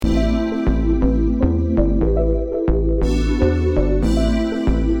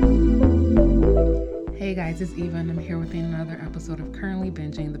episode of Currently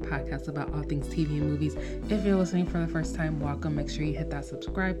Binging, the podcast about all things TV and movies. If you're listening for the first time, welcome. Make sure you hit that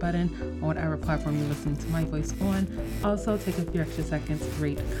subscribe button on whatever platform you're listening to my voice on. Also, take a few extra seconds,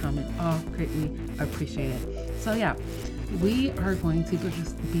 rate, comment, all greatly appreciate it. So yeah, we are going to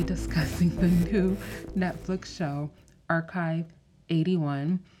be discussing the new Netflix show, Archive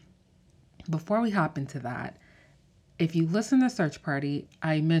 81. Before we hop into that, if you listen to Search Party,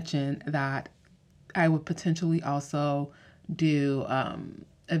 I mentioned that I would potentially also do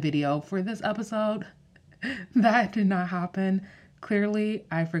a video for this episode. That did not happen. Clearly,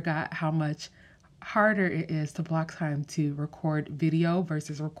 I forgot how much harder it is to block time to record video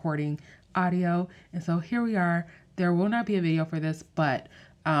versus recording audio. And so here we are. There will not be a video for this, but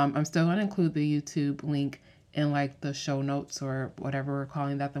I'm still going to include the YouTube link in like the show notes or whatever we're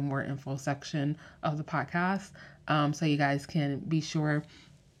calling that, the more info section of the podcast. So you guys can be sure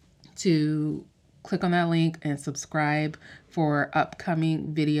to click on that link and subscribe for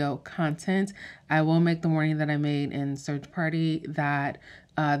upcoming video content. I will make the warning that I made in Search Party that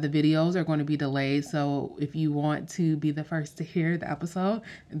the videos are going to be delayed. So if you want to be the first to hear the episode,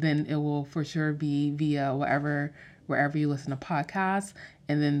 then it will for sure be via wherever you listen to podcasts.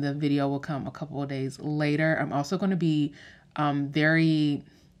 And then the video will come a couple of days later. I'm also going to be very,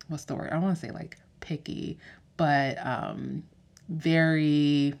 what's the word? I want to say like picky, but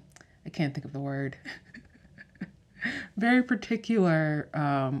very, I can't think of the word. Very particular.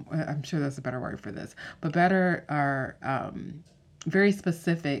 I'm sure that's a better word for this, but better are very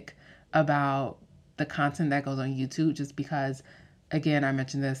specific about the content that goes on YouTube. Just because, again, I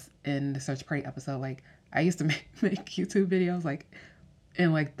mentioned this in the Search Party episode. Like I used to make YouTube videos like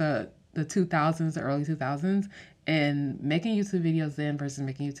in like the 2000s, the early 2000s, and making YouTube videos then versus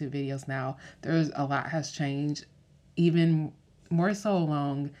making YouTube videos now. There's a lot has changed, even more so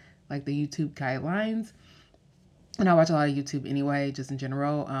along like the YouTube guidelines. And I watch a lot of YouTube anyway, just in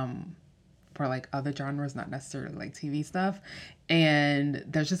general, for like other genres, not necessarily like TV stuff. And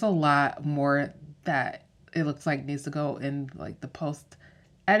there's just a lot more that it looks like needs to go in like the post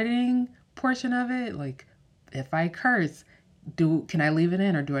editing portion of it. Like if I curse, can I leave it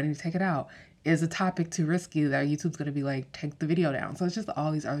in or do I need to take it out? Is a topic too risky that YouTube's going to be like, take the video down? So it's just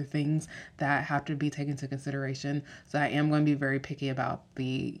all these other things that have to be taken into consideration. So I am going to be very picky about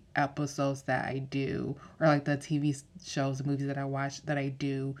the episodes that I do, or like the TV shows and movies that I watch that I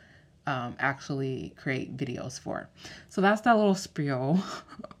do actually create videos for. So that's that little spiel.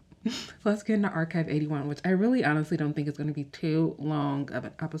 Let's get into Archive 81, which I really honestly don't think is going to be too long of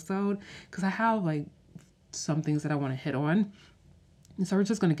an episode because I have like some things that I want to hit on. So we're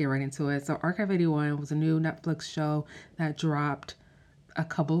just going to get right into it. So Archive 81 was a new Netflix show that dropped a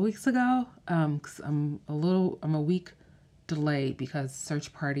couple of weeks ago. Cause I'm a week delayed because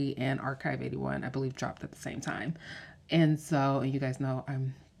Search Party and Archive 81, I believe, dropped at the same time. And so, you guys know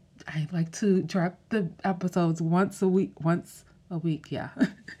I like to drop the episodes once a week, yeah.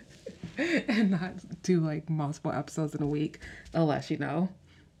 And not do like multiple episodes in a week unless,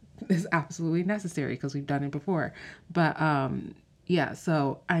 is absolutely necessary because we've done it before. But, yeah,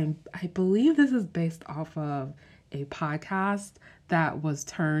 so I believe this is based off of a podcast that was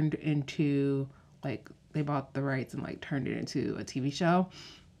turned into, like, they bought the rights and, like, turned it into a TV show.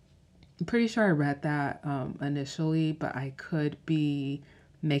 I'm pretty sure I read that initially, but I could be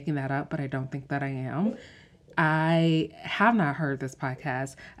making that up, but I don't think that I am. I have not heard this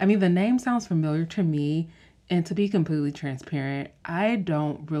podcast. I mean, the name sounds familiar to me, and to be completely transparent, I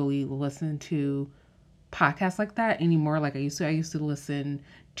don't really listen to podcasts like that anymore. Like I used to listen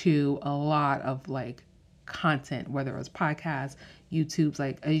to a lot of like content, whether it was podcasts, YouTube's,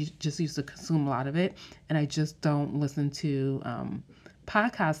 like I just used to consume a lot of it, and I just don't listen to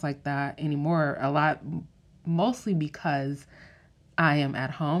podcasts like that anymore a lot, mostly because I am at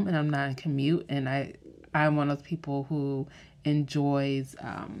home and I'm not in commute, and I'm one of those people who enjoys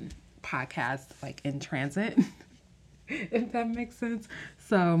podcasts like in transit, if that makes sense.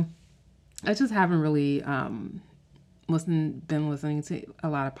 So I just haven't really been listening to a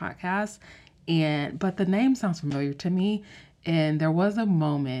lot of podcasts, but the name sounds familiar to me. And there was a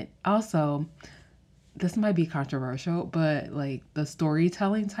moment, also, this might be controversial, but like the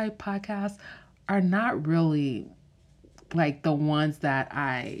storytelling type podcasts are not really like the ones that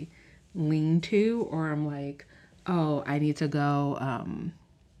I lean to, or I'm like, oh, I need to go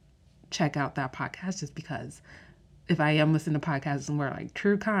check out that podcast just because. If I am listening to podcasts and we're like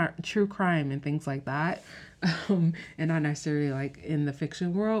true crime and things like that, and not necessarily like in the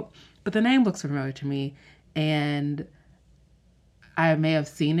fiction world, but the name looks familiar to me, and I may have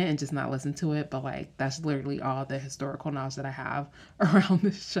seen it and just not listened to it, but like that's literally all the historical knowledge that I have around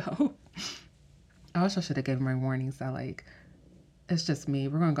this show. I also should have given my warnings that like it's just me.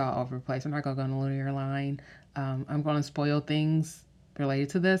 We're gonna go all over the place. We're not gonna go on a linear line. I'm gonna spoil things related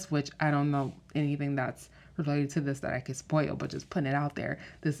to this, which I don't know anything that's related to this that I could spoil, but just putting it out there.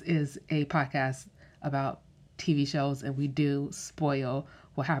 This is a podcast about TV shows, and we do spoil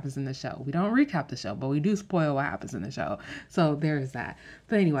what happens in the show. We don't recap the show, but we do spoil what happens in the show. So there's that.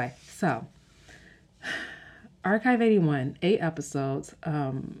 But anyway, so Archive 81, 8 episodes.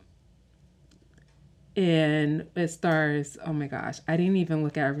 And it stars, oh my gosh, I didn't even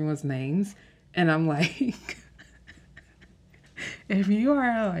look at everyone's names. And I'm like, if you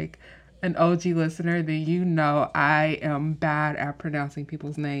are like an OG listener, then you know I am bad at pronouncing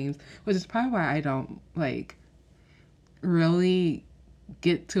people's names, which is probably why I don't like really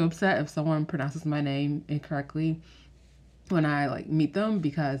get too upset if someone pronounces my name incorrectly when I like meet them,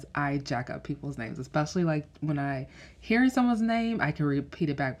 because I jack up people's names, especially like when I hear someone's name, I can repeat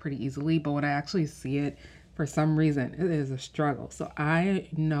it back pretty easily, but when I actually see it, for some reason, it is a struggle. So I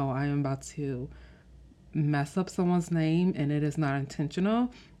know I am about to mess up someone's name, and it is not intentional,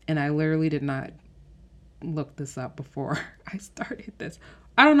 and I literally did not look this up before I started this.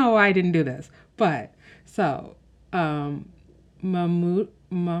 I don't know why I didn't do this, but so Mamadou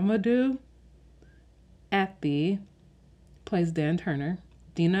Athie plays Dan Turner.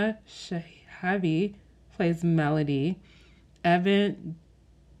 Dina Shahavi plays Melody. Evan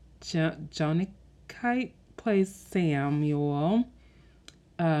Jonikite plays Samuel.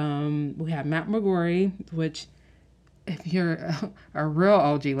 We have Matt McGorry, which if you're a real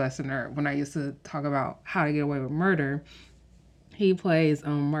OG listener, when I used to talk about How to Get Away with Murder, he plays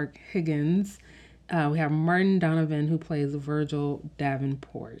Mark Higgins. We have Martin Donovan, who plays Virgil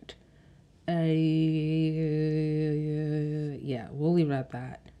Davenport. Yeah, we'll leave it at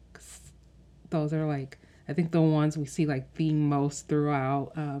that. 'Cause those are like, I think the ones we see like the most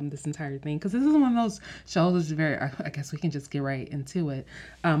throughout this entire thing. Because this is one of those shows that's very, I guess we can just get right into it.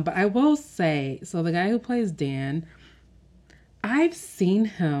 But I will say, so the guy who plays Dan, I've seen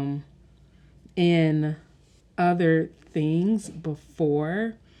him in other things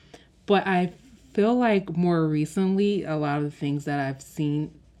before, but I feel like more recently, a lot of the things that I've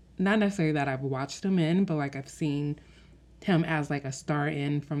seen, not necessarily that I've watched him in, but like I've seen him as like a star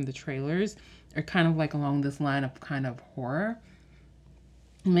in from the trailers, are kind of like along this line of kind of horror.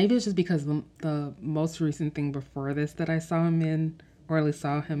 Maybe it's just because the most recent thing before this that I saw him in, or at least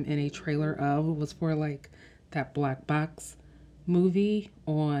saw him in a trailer of, was for like that Black Box movie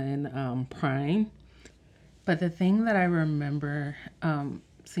on Prime. But the thing that I remember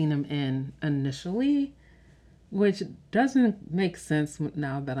seeing him in initially, which doesn't make sense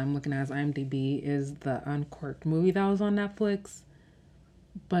now that I'm looking at his IMDb, is the Uncorked movie that was on Netflix.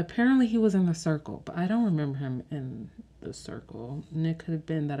 But apparently he was in The Circle, but I don't remember him in The Circle. And it could have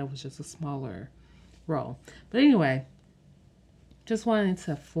been that it was just a smaller role. But anyway, just wanted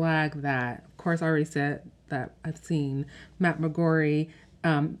to flag that. Of course, I already said that I've seen Matt McGorry.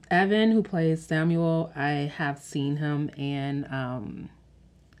 Evan, who plays Samuel, I have seen him in,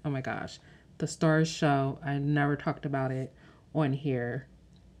 oh my gosh, The Stars Show. I never talked about it on here.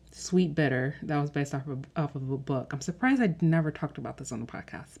 Sweet Bitter, that was based off of a book. I'm surprised I never talked about this on the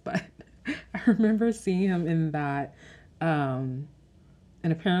podcast, but I remember seeing him in that. And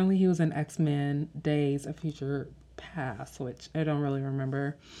apparently he was in X-Men Days of Future Past, which I don't really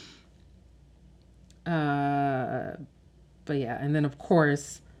remember. But yeah, and then of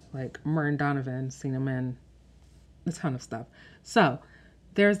course, like Martin Donovan, seen him in a ton of stuff. So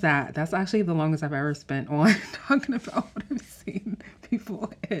there's that. That's actually the longest I've ever spent on talking about what I've seen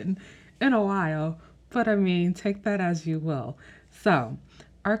people in a while. But I mean, take that as you will. So,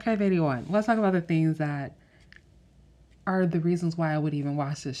 Archive 81. Let's talk about the things that are the reasons why I would even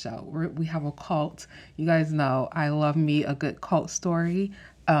watch this show. We have a cult. You guys know I love me a good cult story.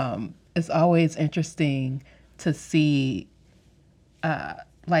 It's always interesting to see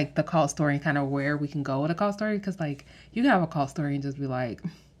like the cult story and kind of where we can go with a cult story, because like you can have a cult story and just be like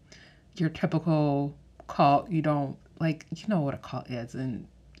your typical cult, you don't like, you know what a cult is, and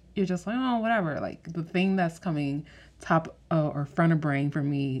you're just like, oh, whatever. Like the thing that's coming top or front of brain for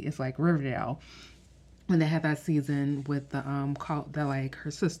me is like Riverdale, when they had that season with the cult that like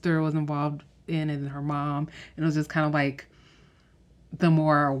her sister was involved in and her mom, and it was just kind of like the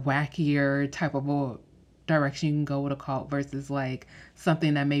more wackier type of direction you can go with a cult versus like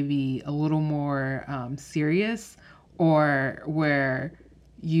something that may be a little more serious, or where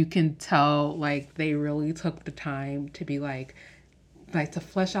you can tell like they really took the time to be like to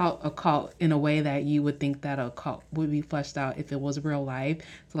flesh out a cult in a way that you would think that a cult would be fleshed out if it was real life.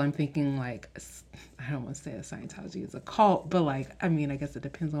 So I'm thinking like, I don't want to say that Scientology is a cult, but like, I mean, I guess it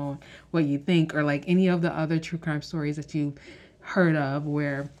depends on what you think, or like any of the other true crime stories that you heard of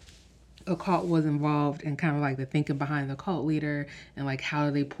where a cult was involved and kind of like the thinking behind the cult leader and like how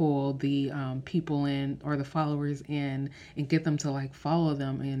do they pull the people in or the followers in and get them to like follow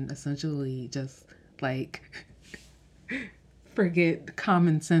them and essentially just like forget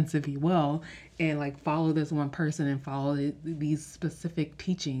common sense, if you will, and like follow this one person and follow these specific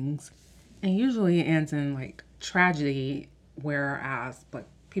teachings. And usually it ends in like tragedy, whereas like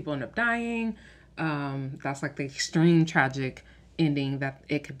people end up dying. That's like the extreme tragic ending that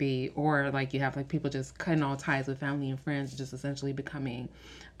it could be, or like you have like people just cutting all ties with family and friends, just essentially becoming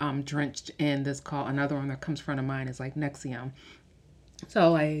drenched in this cult. Another one that comes front of mind is like NXIVM.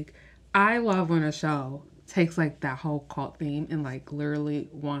 So like I love when a show takes like that whole cult theme and like literally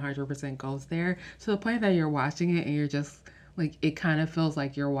 100% goes there to the point that you're watching it and you're just like it kind of feels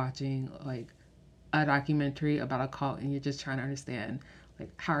like you're watching like a documentary about a cult and you're just trying to understand like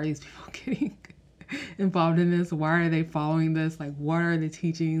how are these people getting involved in this, why are they following this, like what are the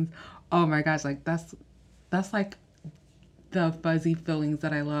teachings. Oh my gosh, like that's like the fuzzy feelings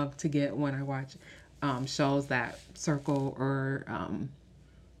that I love to get when I watch shows that circle or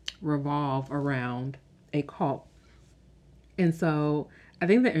revolve around a cult. And so I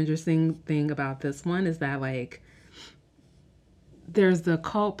think the interesting thing about this one is that like there's the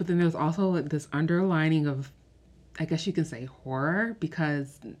cult, but then there's also like this underlining of, I guess you can say, horror,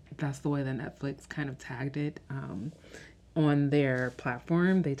 because that's the way that Netflix kind of tagged it on their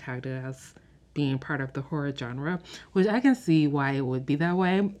platform. They tagged it as being part of the horror genre, which I can see why it would be that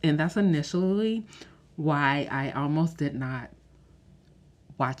way. And that's initially why I almost did not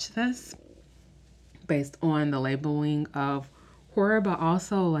watch this based on the labeling of horror, but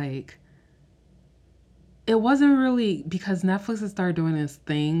also like it wasn't really because Netflix has started doing this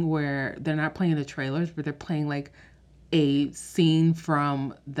thing where they're not playing the trailers, but they're playing like a scene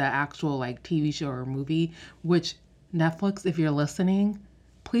from the actual like TV show or movie, which Netflix, if you're listening,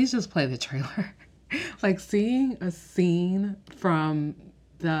 please just play the trailer. Like seeing a scene from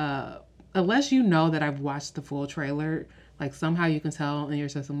the, unless you know that I've watched the full trailer, like somehow you can tell in your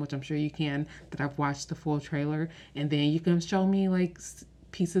system, which I'm sure you can, that I've watched the full trailer, and then you can show me like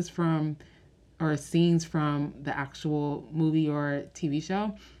pieces from or scenes from the actual movie or TV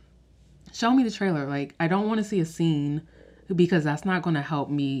show. Show me the trailer. Like, I don't want to see a scene because that's not going to help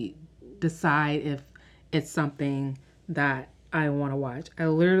me decide if it's something that I want to watch. I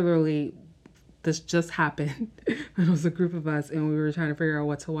literally, this just happened. It was a group of us and we were trying to figure out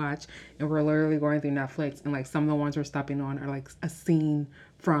what to watch. And we're literally going through Netflix and like some of the ones we're stopping on are like a scene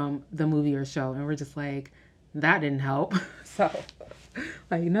from the movie or show. And we're just like, that didn't help. So,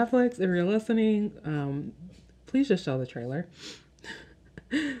 like, Netflix, if you're listening, please just show the trailer.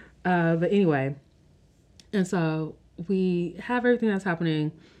 But anyway, and so we have everything that's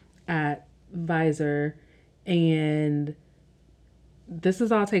happening at Visor, and this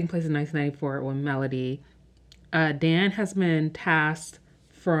is all taking place in 1994 when Melody. Dan has been tasked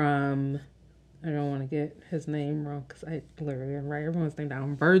from, I don't want to get his name wrong because I literally didn't write everyone's name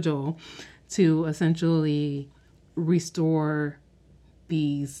down, Virgil, to essentially restore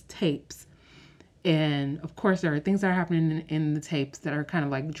these tapes. And of course, there are things that are happening in the tapes that are kind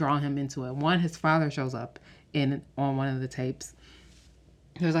of like drawing him into it. One, his father shows up on one of the tapes.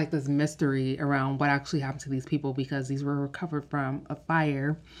 There's like this mystery around what actually happened to these people because these were recovered from a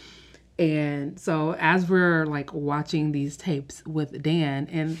fire. And so as we're like watching these tapes with Dan,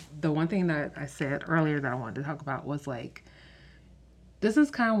 and the one thing that I said earlier that I wanted to talk about was like, this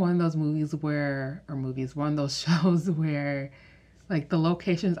is kind of one of those movies where, or movies, one of those shows where like the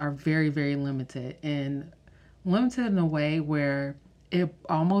locations are very, very limited and limited in a way where it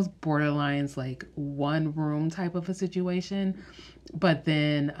almost borderlines like one room type of a situation. But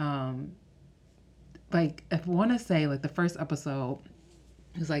then, like, if I want to say, like, the first episode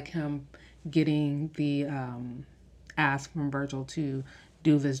is like him getting the ask from Virgil to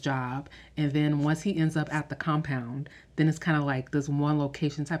do this job. And then once he ends up at the compound, then it's kind of like this one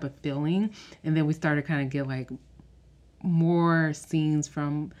location type of feeling. And then we started kind of get like more scenes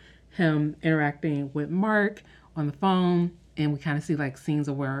from him interacting with Mark on the phone, and we kind of see like scenes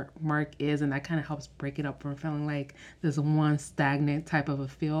of where Mark is, and that kind of helps break it up from feeling like this one stagnant type of a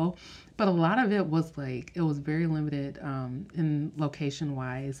feel. But a lot of it was like it was very limited in location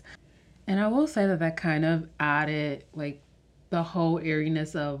wise, and I will say that that kind of added like the whole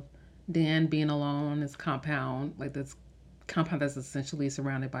eeriness of Dan being alone on this compound, like this compound that's essentially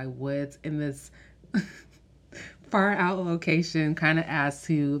surrounded by woods in this far out location, kind of adds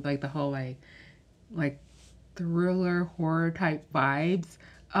to like the whole like thriller horror type vibes.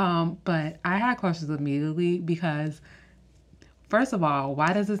 But I had questions immediately because First of all,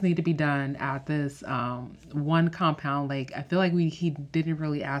 why does this need to be done at this one compound lake? I feel like he didn't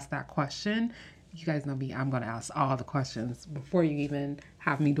really ask that question. You guys know me, I'm gonna ask all the questions before you even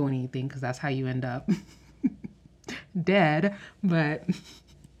have me doing anything, because that's how you end up dead. But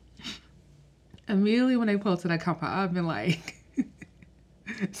immediately when they posted that compound, I've been like,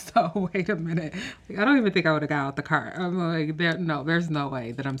 so wait a minute. Like, I don't even think I would have got out the car. I'm like, there's no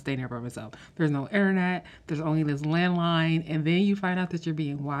way that I'm staying here by myself. There's no internet. There's only this landline, and then you find out that you're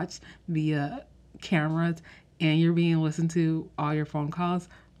being watched via cameras and you're being listened to all your phone calls.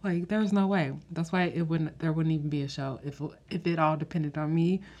 Like, there's no way. That's why there wouldn't even be a show if it all depended on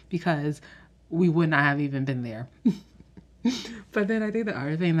me, because we would not have even been there. But then I think the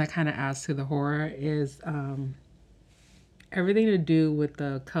other thing that kind of adds to the horror is everything to do with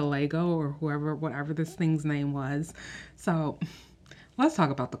the Kalego or whatever this thing's name was. So let's talk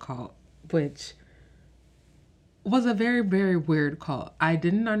about the cult, which was a very, very weird cult. I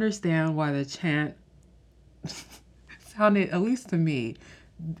didn't understand why the chant sounded, at least to me,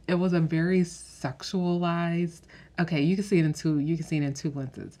 it was a very sexualized. Okay, you can see it in two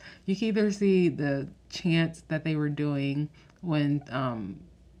lenses. You can either see the chants that they were doing when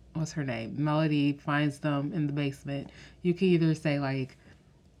what's her name? Melody finds them in the basement. You can either say like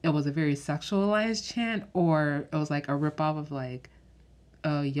it was a very sexualized chant, or it was like a ripoff of like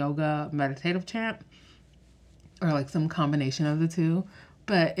a yoga meditative chant, or like some combination of the two.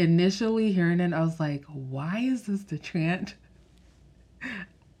 But initially hearing it, I was like, why is this the chant?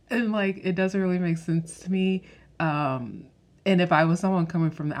 And like, it doesn't really make sense to me. And if I was someone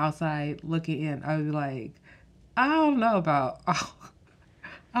coming from the outside looking in, I would be like, I don't know about, I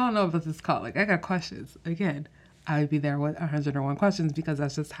don't know about this call. Like, I got questions. Again, I would be there with 101 questions, because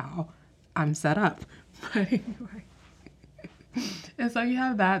that's just how I'm set up. But anyway. And so you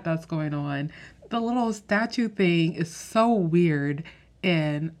have that's going on. The little statue thing is so weird.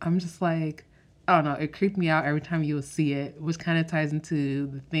 And I'm just like, I don't know, it creeped me out every time you would see it, which kind of ties into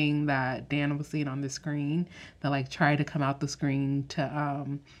the thing that Dan was seeing on the screen that like tried to come out the screen to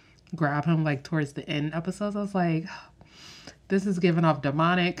grab him like towards the end episodes. I was like, this is giving off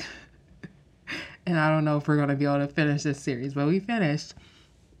demonic. And I don't know if we're going to be able to finish this series, but we finished.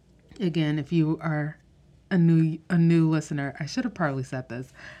 Again, if you are a new listener, I should have probably said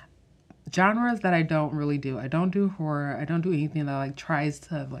this. Genres that I don't really do. I don't do horror. I don't do anything that like tries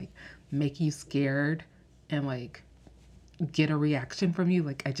to like make you scared and like get a reaction from you.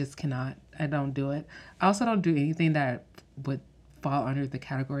 Like, I just cannot. I don't do it. I also don't do anything that would fall under the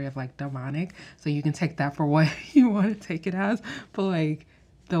category of like demonic. So you can take that for what you want to take it as. But like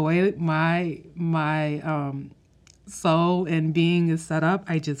the way my soul and being is set up,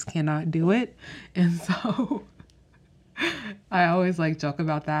 I just cannot do it. And so I always like joke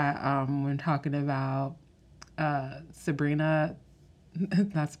about that when talking about Sabrina,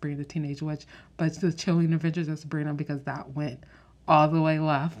 not Sabrina the Teenage Witch, but it's the Chilling Adventures of Sabrina, because that went all the way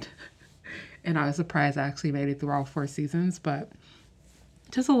left. And I was surprised I actually made it through all 4 seasons. But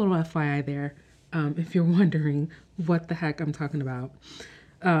just a little FYI there, if you're wondering what the heck I'm talking about.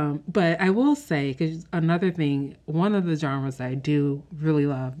 But I will say, because another thing, one of the genres that I do really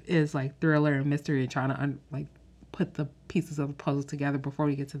love is like thriller and mystery, and trying to like put the pieces of the puzzle together before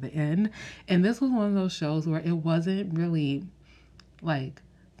we get to the end. And this was one of those shows where it wasn't really like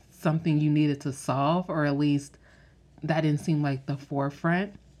something you needed to solve, or at least that didn't seem like the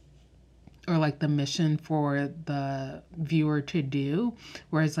forefront or like the mission for the viewer to do.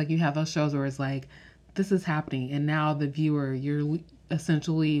 Whereas like you have those shows where it's like, this is happening, and now the viewer, you're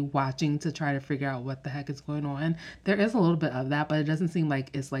essentially watching to try to figure out what the heck is going on. There is a little bit of that, but it doesn't seem like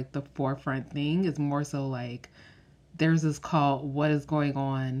it's like the forefront thing. It's more so like there's this call, what is going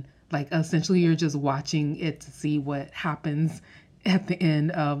on? Like, essentially you're just watching it to see what happens at the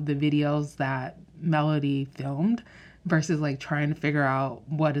end of the videos that Melody filmed, versus like trying to figure out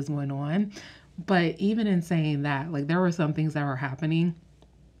what is going on. But even in saying that, like there were some things that were happening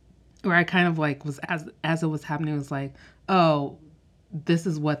where I kind of like was, as it was happening, it was like, oh, this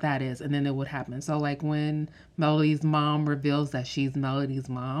is what that is, and then it would happen. So like when Melody's mom reveals that she's Melody's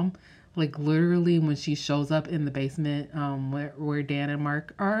mom, like literally when she shows up in the basement where Dan and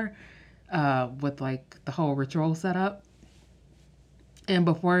Mark are, with like the whole ritual set up, and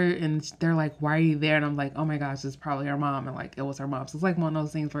they're like, why are you there? And I'm like, oh my gosh, it's probably her mom. And like, it was her mom. So it's like one of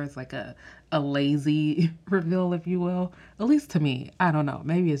those things where it's like a lazy reveal, if you will. At least to me. I don't know.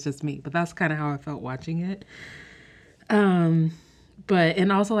 Maybe it's just me. But that's kind of how I felt watching it. But,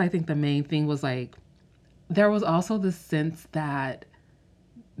 and also I think the main thing was like, there was also the sense that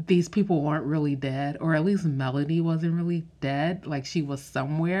these people weren't really dead, or at least Melody wasn't really dead. Like she was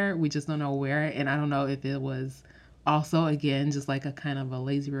somewhere. We just don't know where. And I don't know if it was also, again, just like a kind of a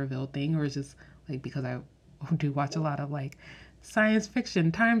lazy reveal thing, or just like because I do watch a lot of like science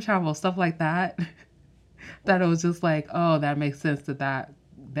fiction, time travel, stuff like that, that it was just like, oh, that makes sense that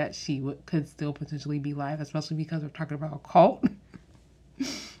she could still potentially be live, especially because we're talking about a cult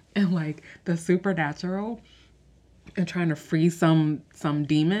and like the supernatural and trying to free some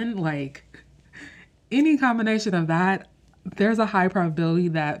demon. Like any combination of that, there's a high probability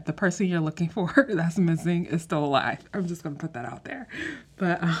that the person you're looking for that's missing is still alive. I'm just gonna put that out there.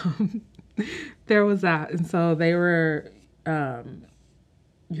 But there was that, and so they were.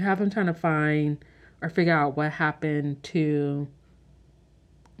 You have them trying to find or figure out what happened to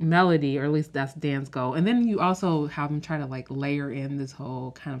Melody, or at least that's Dan's goal. And then you also have them try to like layer in this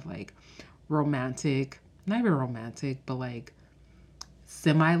whole kind of like romantic, not even romantic, but like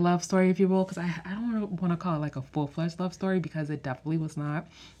semi love story, if you will, because I don't want to call it like a full fledged love story because it definitely was not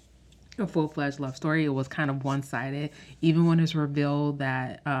a full fledged love story. It was kind of one sided, even when it's revealed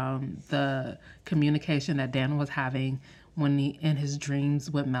that the communication that Dan was having when he in his dreams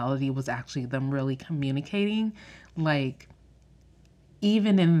with Melody was actually them really communicating. Like,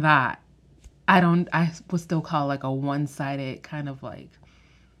 even in that, I would still call it like a one sided kind of like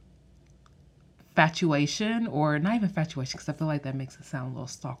infatuation, or not even infatuation because I feel like that makes it sound a little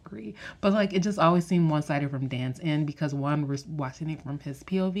stalkery, but like it just always seemed one-sided from Dan's end because one, we're watching it from his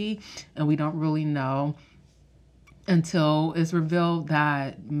POV and we don't really know until it's revealed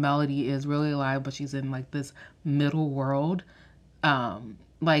that Melody is really alive, but she's in like this middle world.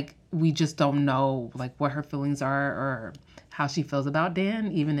 Like we just don't know like what her feelings are or how she feels about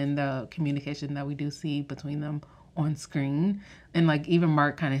Dan, even in the communication that we do see between them on screen. And like even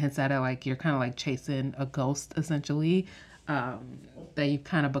Mark kind of hints at it, like you're kind of like chasing a ghost essentially, that you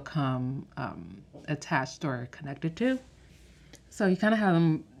kind of become attached or connected to. So you kind of have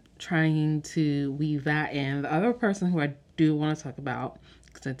them trying to weave that in. The other person who I do want to talk about,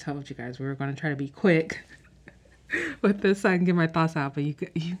 because I told you guys we were going to try to be quick with this so I can get my thoughts out, but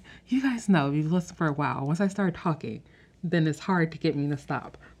you guys know, you've listened for a while. Once I start talking, then it's hard to get me to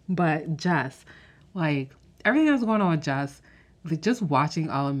stop. But Jess, like everything that's going on with Jess, like just watching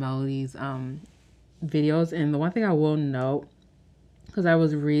all of Melody's videos, and the one thing I will note, because I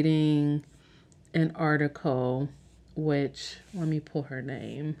was reading an article, which let me pull her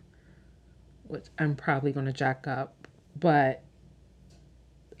name, which I'm probably going to jack up, but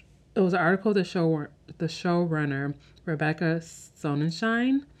it was an article the showrunner Rebecca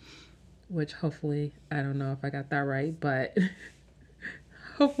Sonnenschein, which hopefully I don't know if I got that right, but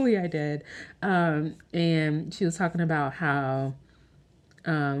hopefully I did. And she was talking about how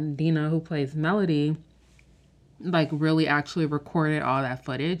Dina, who plays Melody, like really actually recorded all that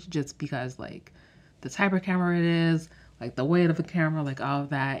footage just because like the type of camera it is, like the weight of the camera, like all of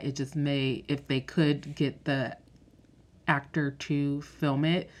that, it just made, if they could get the actor to film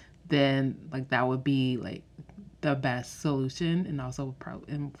it, then like that would be like the best solution and also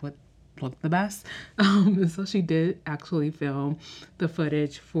probably and what looked the best. So she did actually film the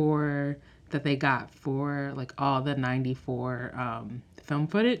footage for that they got for like all the 94 film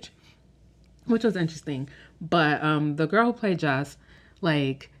footage, which was interesting. But the girl who played Jess,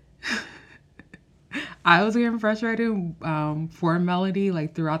 like I was getting frustrated for Melody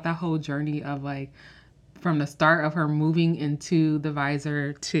like throughout that whole journey of like from the start of her moving into the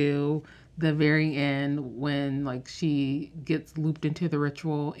visor to the very end when like she gets looped into the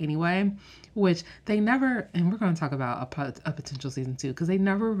ritual anyway, which they never, and we're going to talk about a potential season 2 because they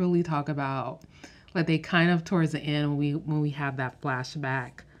never really talk about, like they kind of towards the end when we have that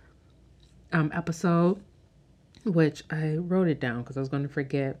flashback episode, which I wrote it down because I was going to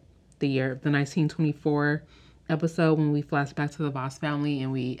forget the year, the 1924 episode when we flash back to the Voss family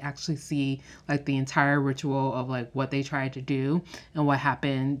and we actually see like the entire ritual of like what they tried to do and what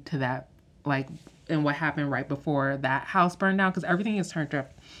happened to that, like, and what happened right before that house burned down, because everything is tied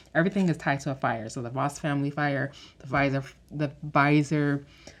to a fire. So the Voss family fire, the visor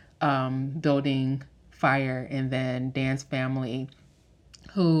building fire, and then Dan's family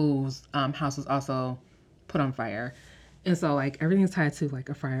whose house was also put on fire. And so like everything's tied to like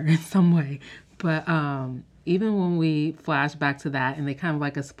a fire in some way. But even when we flash back to that and they kind of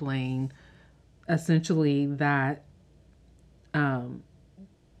like explain essentially that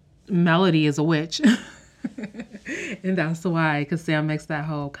Melody is a witch. And that's why, because Sam makes that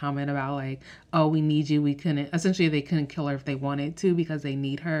whole comment about like, oh, we need you. We couldn't, essentially they couldn't kill her if they wanted to because they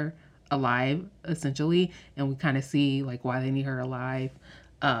need her alive, essentially. And we kind of see like why they need her alive.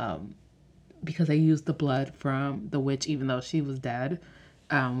 Because they used the blood from the witch, even though she was dead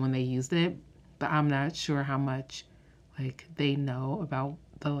when they used it. But I'm not sure how much like they know about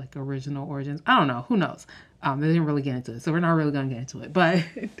the like original origins. I don't know. Who knows? They didn't really get into it, so we're not really gonna get into it. But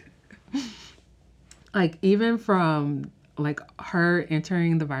like even from like her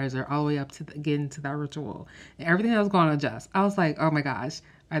entering the visor all the way up to getting to that ritual and everything that was going on just, I was like, oh my gosh,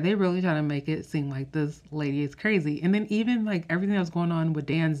 are they really trying to make it seem like this lady is crazy? And then even like everything that was going on with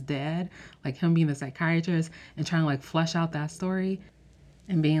Dan's dad, like him being the psychiatrist and trying to like flesh out that story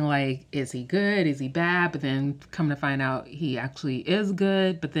and being like, is he good? Is he bad? But then coming to find out he actually is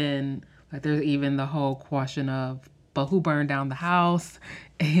good. But then like there's even the whole question of, but who burned down the house?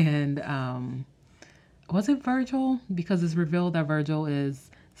 And was it Virgil? Because it's revealed that Virgil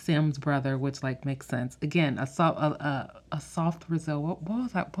is Sam's brother, which like makes sense. Again, a soft reveal.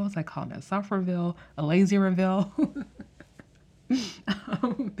 What was I calling it? A soft reveal, a lazy reveal.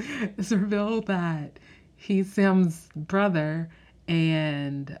 It's revealed that he's Sam's brother,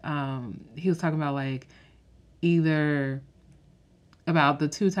 and he was talking about like either about the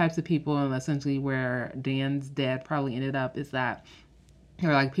two types of people, and essentially where Dan's dad probably ended up is that there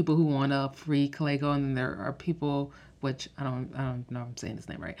are like people who want to free Kalego, and then there are people, which I don't know if I'm saying his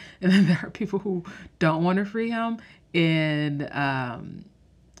name right, and then there are people who don't want to free him, and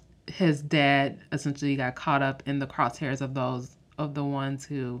his dad essentially got caught up in the crosshairs of the ones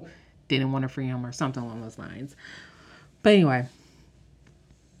who didn't want to free him or something along those lines. But anyway,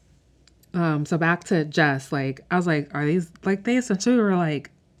 so back to Jess, like I was like, are these like they essentially were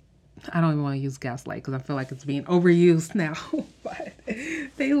like, I don't even want to use gaslight because I feel like it's being overused now. But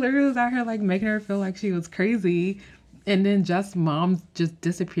they literally was out here like making her feel like she was crazy. And then Jess' mom just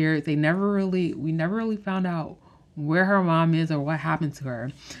disappeared. We never really found out where her mom is or what happened to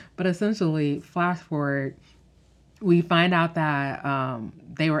her. But essentially, flash forward, we find out that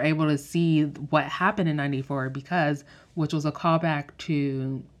they were able to see what happened in 94 because, which was a callback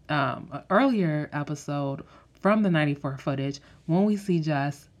to an earlier episode from the 94 footage when we see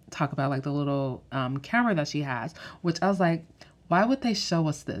Jess talk about like the little camera that she has, which I was like, why would they show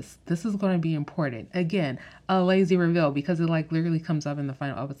us this? This is going to be important. Again, a lazy reveal because it like literally comes up in the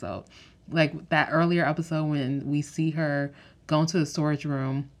final episode. Like that earlier episode when we see her go into the storage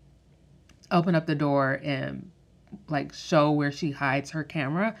room, open up the door and like show where she hides her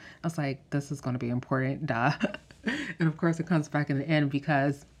camera. I was like, this is going to be important, duh. And of course it comes back in the end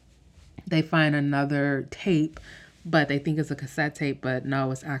because they find another tape, but they think it's a cassette tape, but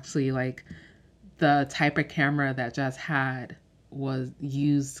no, it's actually like the type of camera that Jess had was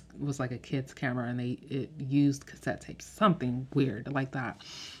like a kid's camera, and it used cassette tapes, something weird like that.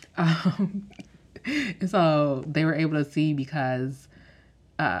 And so they were able to see because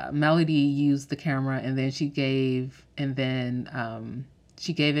Melody used the camera, and then she gave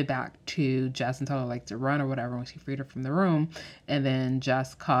it back to Jess and told her like to run or whatever when she freed her from the room, and then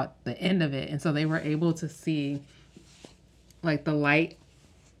Jess caught the end of it, and so they were able to see like the light.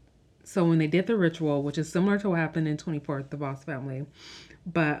 So when they did the ritual, which is similar to what happened in 24th, the Voss family,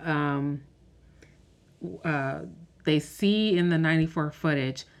 but they see in the 94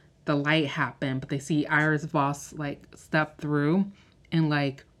 footage the light happen, but they see Iris Voss like step through, and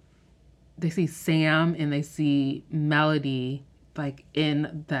like they see Sam and they see Melody like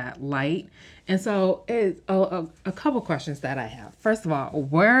in that light. And so it's a couple questions that I have. First of all,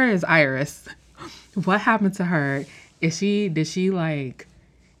 where is Iris? What happened to her? Did she like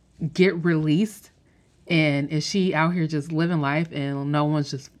get released, and is she out here just living life and no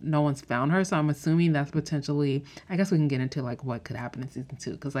one's found her? So I'm assuming that's potentially, I guess we can get into like what could happen in season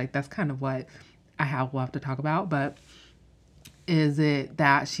 2, because like that's kind of what we'll have to talk about. But is it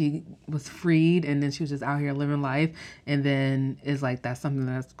that she was freed and then she was just out here living life, and then is like that's something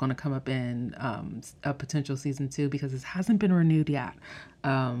that's going to come up in a potential season 2, because it hasn't been renewed yet,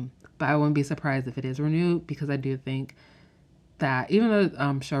 but I wouldn't be surprised if it is renewed, because I do think that even though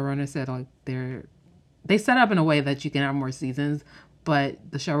showrunner said like they set up in a way that you can have more seasons, but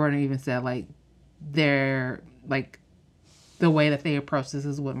the showrunner even said like they're like the way that they approach this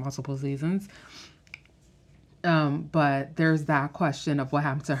is with multiple seasons. But there's that question of what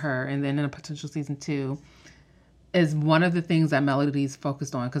happened to her, and then in a potential season 2 is one of the things that Melody's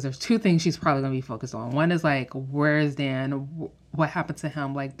focused on, because there's two things she's probably going to be focused on. One is like, where is Dan? What happened to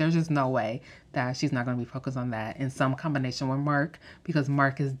him? Like, there's just no way that she's not going to be focused on that in some combination with Mark, because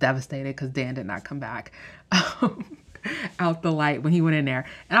Mark is devastated because Dan did not come back out the light when he went in there.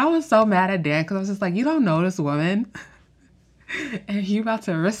 And I was so mad at Dan because I was just like, you don't know this woman. And you about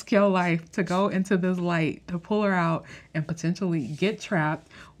to risk your life to go into this light to pull her out and potentially get trapped,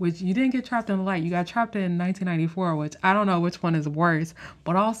 which you didn't get trapped in the light. You got trapped in 1994, which I don't know which one is worse.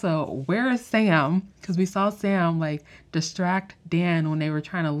 But also, where is Sam? Because we saw Sam like distract Dan when they were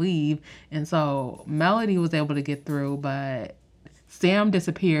trying to leave. And so Melody was able to get through, but Sam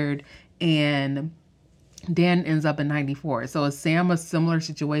disappeared and Dan ends up in 94. So is Sam a similar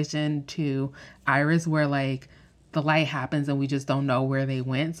situation to Iris where like the light happens and we just don't know where they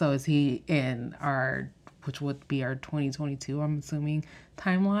went? So is he in our, which would be our 2022, I'm assuming,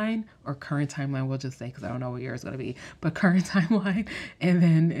 timeline, or current timeline, we'll just say, because I don't know what year it's going to be, but current timeline. And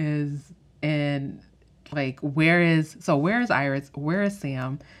then is in like, where is Iris? Where is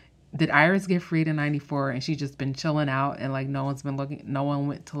Sam? Did Iris get freed in 94 and she's just been chilling out and like no one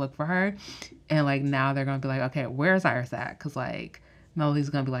went to look for her? And like now they're gonna be like, okay, where's Iris at? Because like Melody's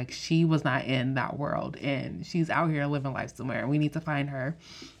gonna be like, she was not in that world and she's out here living life somewhere. We need to find her.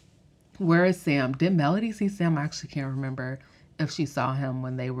 Where is Sam? Did Melody see Sam? I actually can't remember if she saw him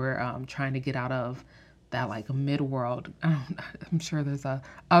when they were trying to get out of that like mid-world. I'm sure there's a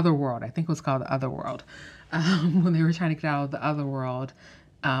other world. I think it was called the other world. When they were trying to get out of the other world.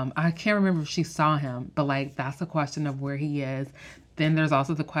 I can't remember if she saw him, but like that's the question of where he is. Then there's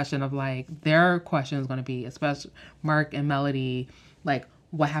also the question of like their question is going to be, especially Mark and Melody, like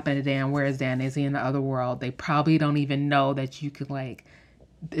what happened to Dan? Where is Dan? Is he in the other world? They probably don't even know that you could like,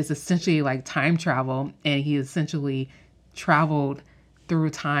 it's essentially like time travel, and he essentially traveled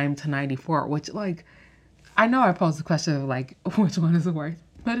through time to 94, which like, I know I posed the question of like, which one is the worst,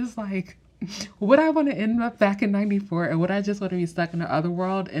 but it's like, would I want to end up back in 94, and would I just want to be stuck in the other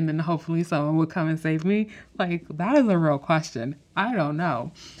world and then hopefully someone would come and save me? Like, that is a real question. I don't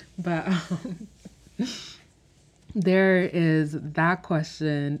know. But there is that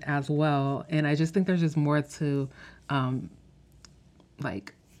question as well. And I just think there's just more to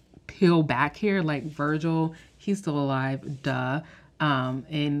like peel back here. Like Virgil, he's still alive, duh.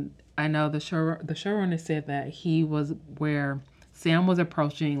 And I know the showrunner said that he was where Sam was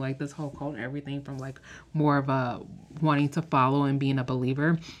approaching like this whole cult and everything from like more of a wanting to follow and being a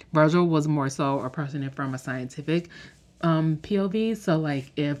believer. Virgil was more so approaching it from a scientific POV. So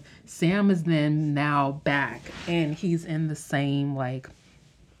like if Sam is then now back and he's in the same like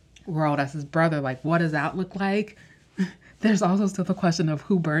world as his brother, like what does that look like? There's also still the question of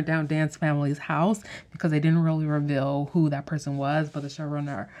who burned down Dan's family's house, because they didn't really reveal who that person was, but the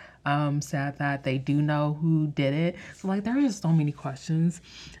showrunner said that they do know who did it. So like there are just so many questions.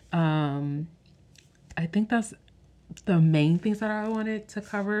 I think that's the main things that I wanted to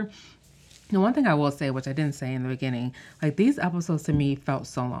cover. The one thing I will say, which I didn't say in the beginning, like these episodes to me felt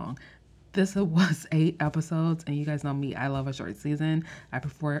so long. This was 8 episodes, and you guys know me, I love a short season. I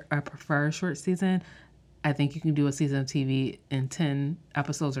prefer a short season. I think you can do a season of TV in 10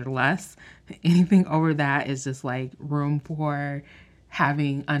 episodes or less. Anything over that is just like room for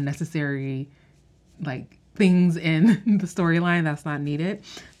having unnecessary like things in the storyline that's not needed.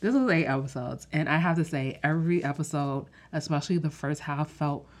 This was 8 episodes, and I have to say every episode, especially the first half,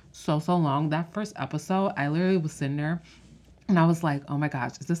 felt so long. That first episode, I literally was sitting there and I was like, oh my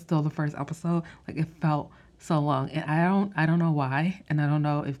gosh, is this still the first episode? Like it felt so long, and I don't know why, and I don't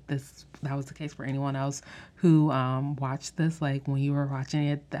know if that was the case for anyone else who watched this. Like when you were watching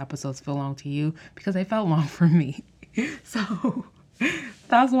it, the episodes feel long to you, because they felt long for me. So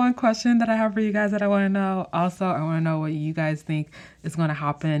that's one question that I have for you guys that I want to know. Also, I want to know what you guys think is going to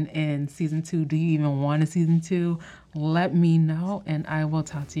happen in season 2. Do you even want a season 2? Let me know, and I will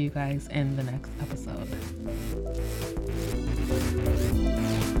talk to you guys in the next episode.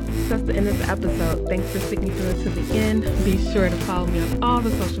 That's the end of the episode. Thanks for sticking through it to the end. Be sure to follow me on all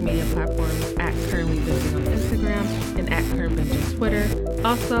the social media platforms at Currently Binging on Instagram and at Current Binge on Twitter.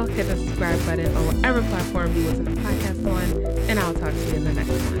 Also, hit the subscribe button on whatever platform you listen to podcasts on, and I'll talk to you in the next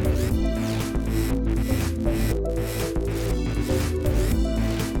one.